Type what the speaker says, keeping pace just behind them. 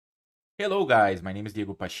Hello guys, my name is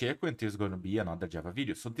Diego Pacheco and this is going to be another Java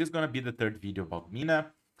video. So this is going to be the third video about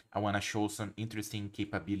Mina. I want to show some interesting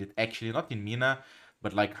capability, actually not in Mina,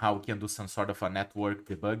 but like how we can do some sort of a network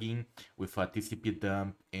debugging with a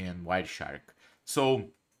tcpdump and Wireshark.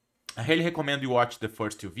 So I highly recommend you watch the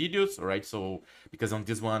first two videos, alright? So because on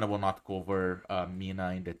this one I will not cover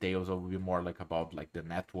Mina in details, it will be more like about like the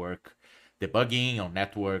network debugging or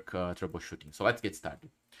network troubleshooting. So let's get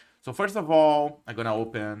started. So first of all, I'm gonna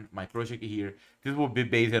open my project here. This will be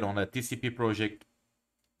based on a TCP project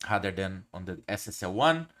rather than on the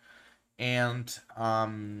SSL1. And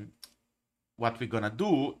what we're gonna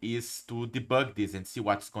do is to debug this and see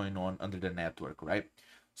what's going on under the network, right?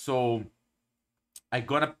 So I'm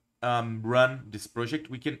gonna run this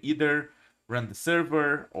project. We can either run the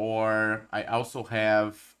server, or I also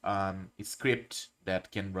have a script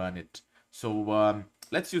that can run it. So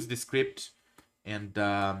let's use the script. And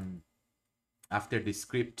after the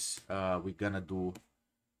script, we're gonna do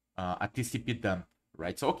a TCP dump,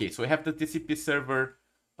 right? So, okay, so we have the TCP server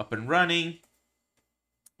up and running.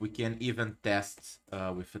 We can even test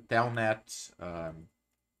with a telnet.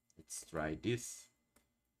 Let's try this.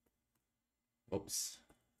 Oops.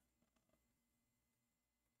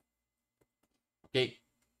 Okay,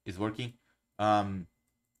 it's working. Now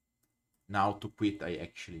to quit, I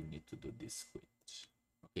actually need to do this quit.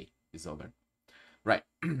 Okay, it's over. Right.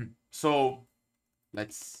 So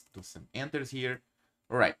let's do some enters here.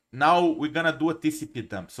 All right, now we're gonna do a TCP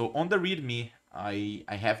dump. So on the README, I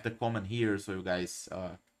have the command here, so you guys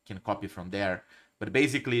can copy from there. But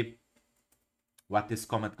basically, what this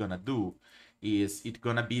command gonna do is it's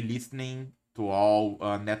gonna be listening to all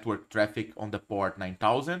network traffic on the port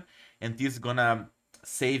 9000, and this is gonna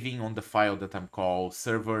saving on the file that I'm called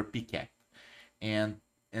server pcap. And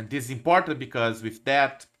this is important because with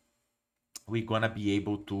that, we're gonna be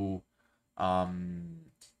able to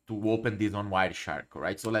open this on Wireshark. All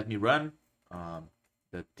right, so let me run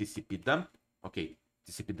the TCP dump. Okay,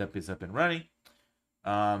 TCP dump is up and running.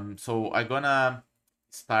 So I'm gonna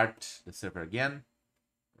start the server again,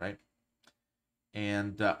 right?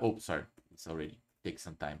 And oh, sorry, it's already takes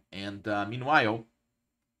some time. And meanwhile,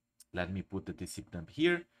 let me put the TCP dump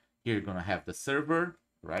here. Here you're gonna have the server,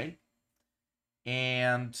 right?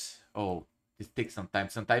 And oh, this takes some time.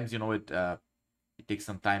 Sometimes, you know, it takes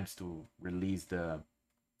some time to release the.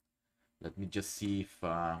 Let me just see if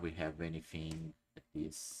we have anything that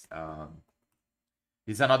is.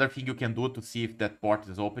 This is another thing you can do to see if that port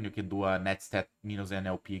is open. You can do a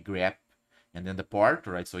netstat-nlp grep and then the port,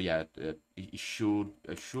 right? So yeah, it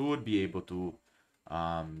should be able to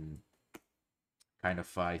kind of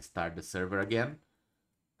start the server again.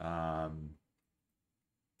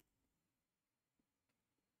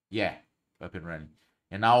 Yeah, up and running.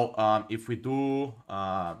 And now if we do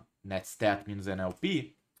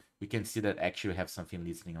netstat-nlp, we can see that actually we have something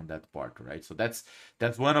listening on that port, right? So that's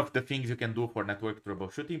one of the things you can do for network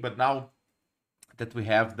troubleshooting. But now that we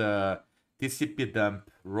have the TCP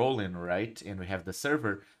dump rolling, right, and we have the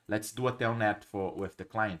server, let's do a telnet with the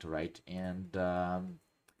client, right? And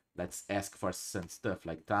let's ask for some stuff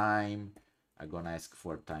like time. I'm gonna ask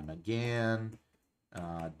for time again.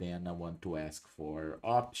 Then I want to ask for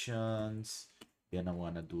options. Then I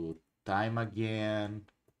want to do time again.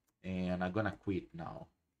 And I'm gonna quit now.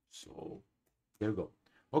 So there we go.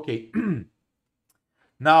 Okay.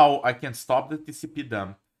 Now I can stop the TCP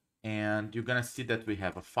dump, and you're gonna see that we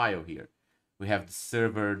have a file here. We have the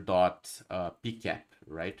server.pcap,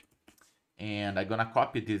 right? And I'm gonna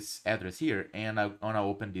copy this address here, and I'm gonna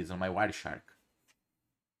open this on my Wireshark.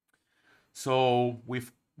 So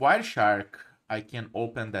with Wireshark, I can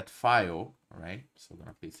open that file, right? So I'm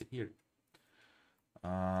gonna paste it here.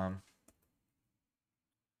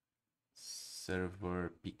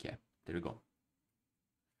 Server pcap. There we go.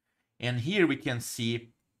 And here we can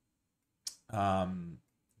see the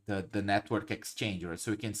network exchange, right?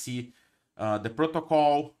 So we can see the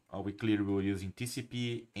protocol. We clearly were using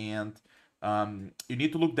TCP, and you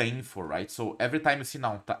need to look the info, right? So every time you see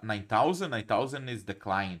now 9000 is the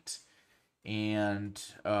client, and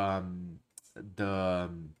the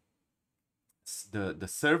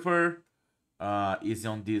server is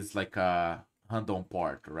on this like a random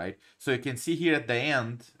port, right? So you can see here at the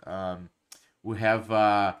end, we have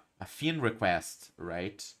a FIN request,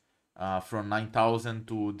 right? From 9000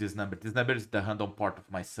 to this number. This number is the random port of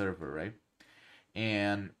my server, right?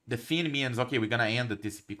 And the FIN means, okay, we're gonna end the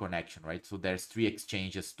TCP connection, right? So there's 3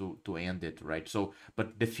 exchanges to end it, right? So,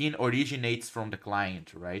 but the FIN originates from the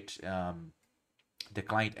client, right? The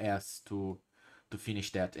client asks to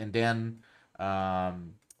finish that, and then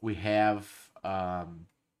we have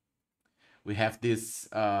this.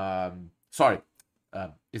 Sorry,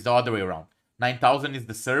 it's the other way around. 9,000 is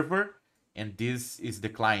the server, and this is the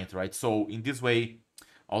client, right? So in this way,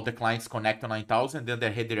 all the clients connect to 9,000, then they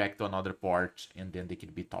redirect to another port, and then they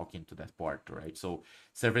can be talking to that port, right? So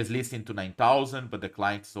server is listening to 9,000, but the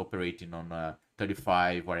client is operating on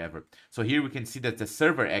 35, whatever. So here we can see that the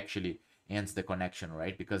server actually ends the connection,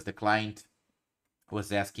 right? Because the client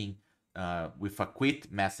was asking with a quit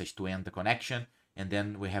message to end the connection, and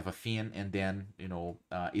then we have a fin, and then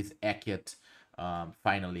is echoed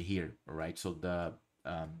finally here, right? So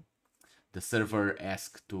the server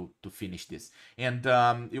asks to finish this, and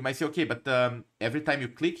you might say, okay, but every time you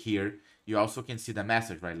click here, you also can see the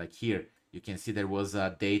message, right? Like here, you can see there was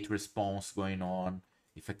a date response going on.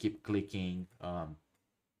 If I keep clicking,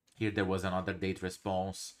 here there was another date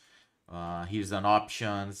response. Here's an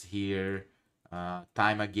options here,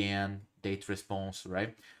 time again, date response,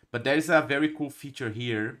 right? But there is a very cool feature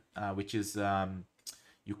here, which is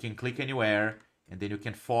you can click anywhere, and then you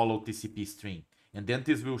can follow TCP string. And then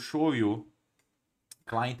this will show you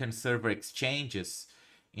client and server exchanges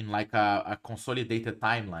in like a consolidated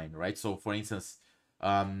timeline, right? So for instance,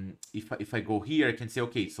 if I go here, I can say,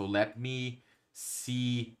 okay, so let me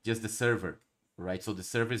see just the server, right? So the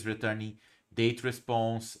server is returning date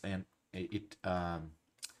response, and it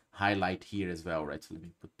highlight here as well, right? So let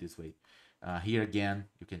me put this way. Here again,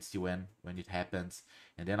 you can see when it happens,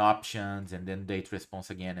 and then options, and then date response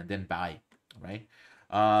again, and then buy, right?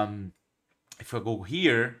 If I go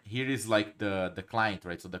here is like the client,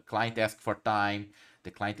 right? So the client asks for time,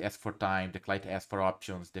 the client asks for time, the client asks for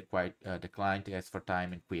options, the client asks for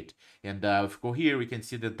time and quit. And if we go here, we can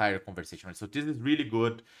see the entire conversation, right? So this is really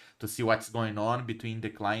good to see what's going on between the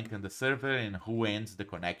client and the server and who ends the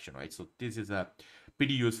connection, right? So this is a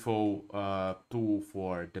pretty useful tool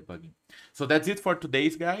for debugging. So that's it for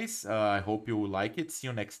today's, guys. I hope you like it. See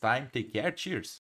you next time. Take care. Cheers.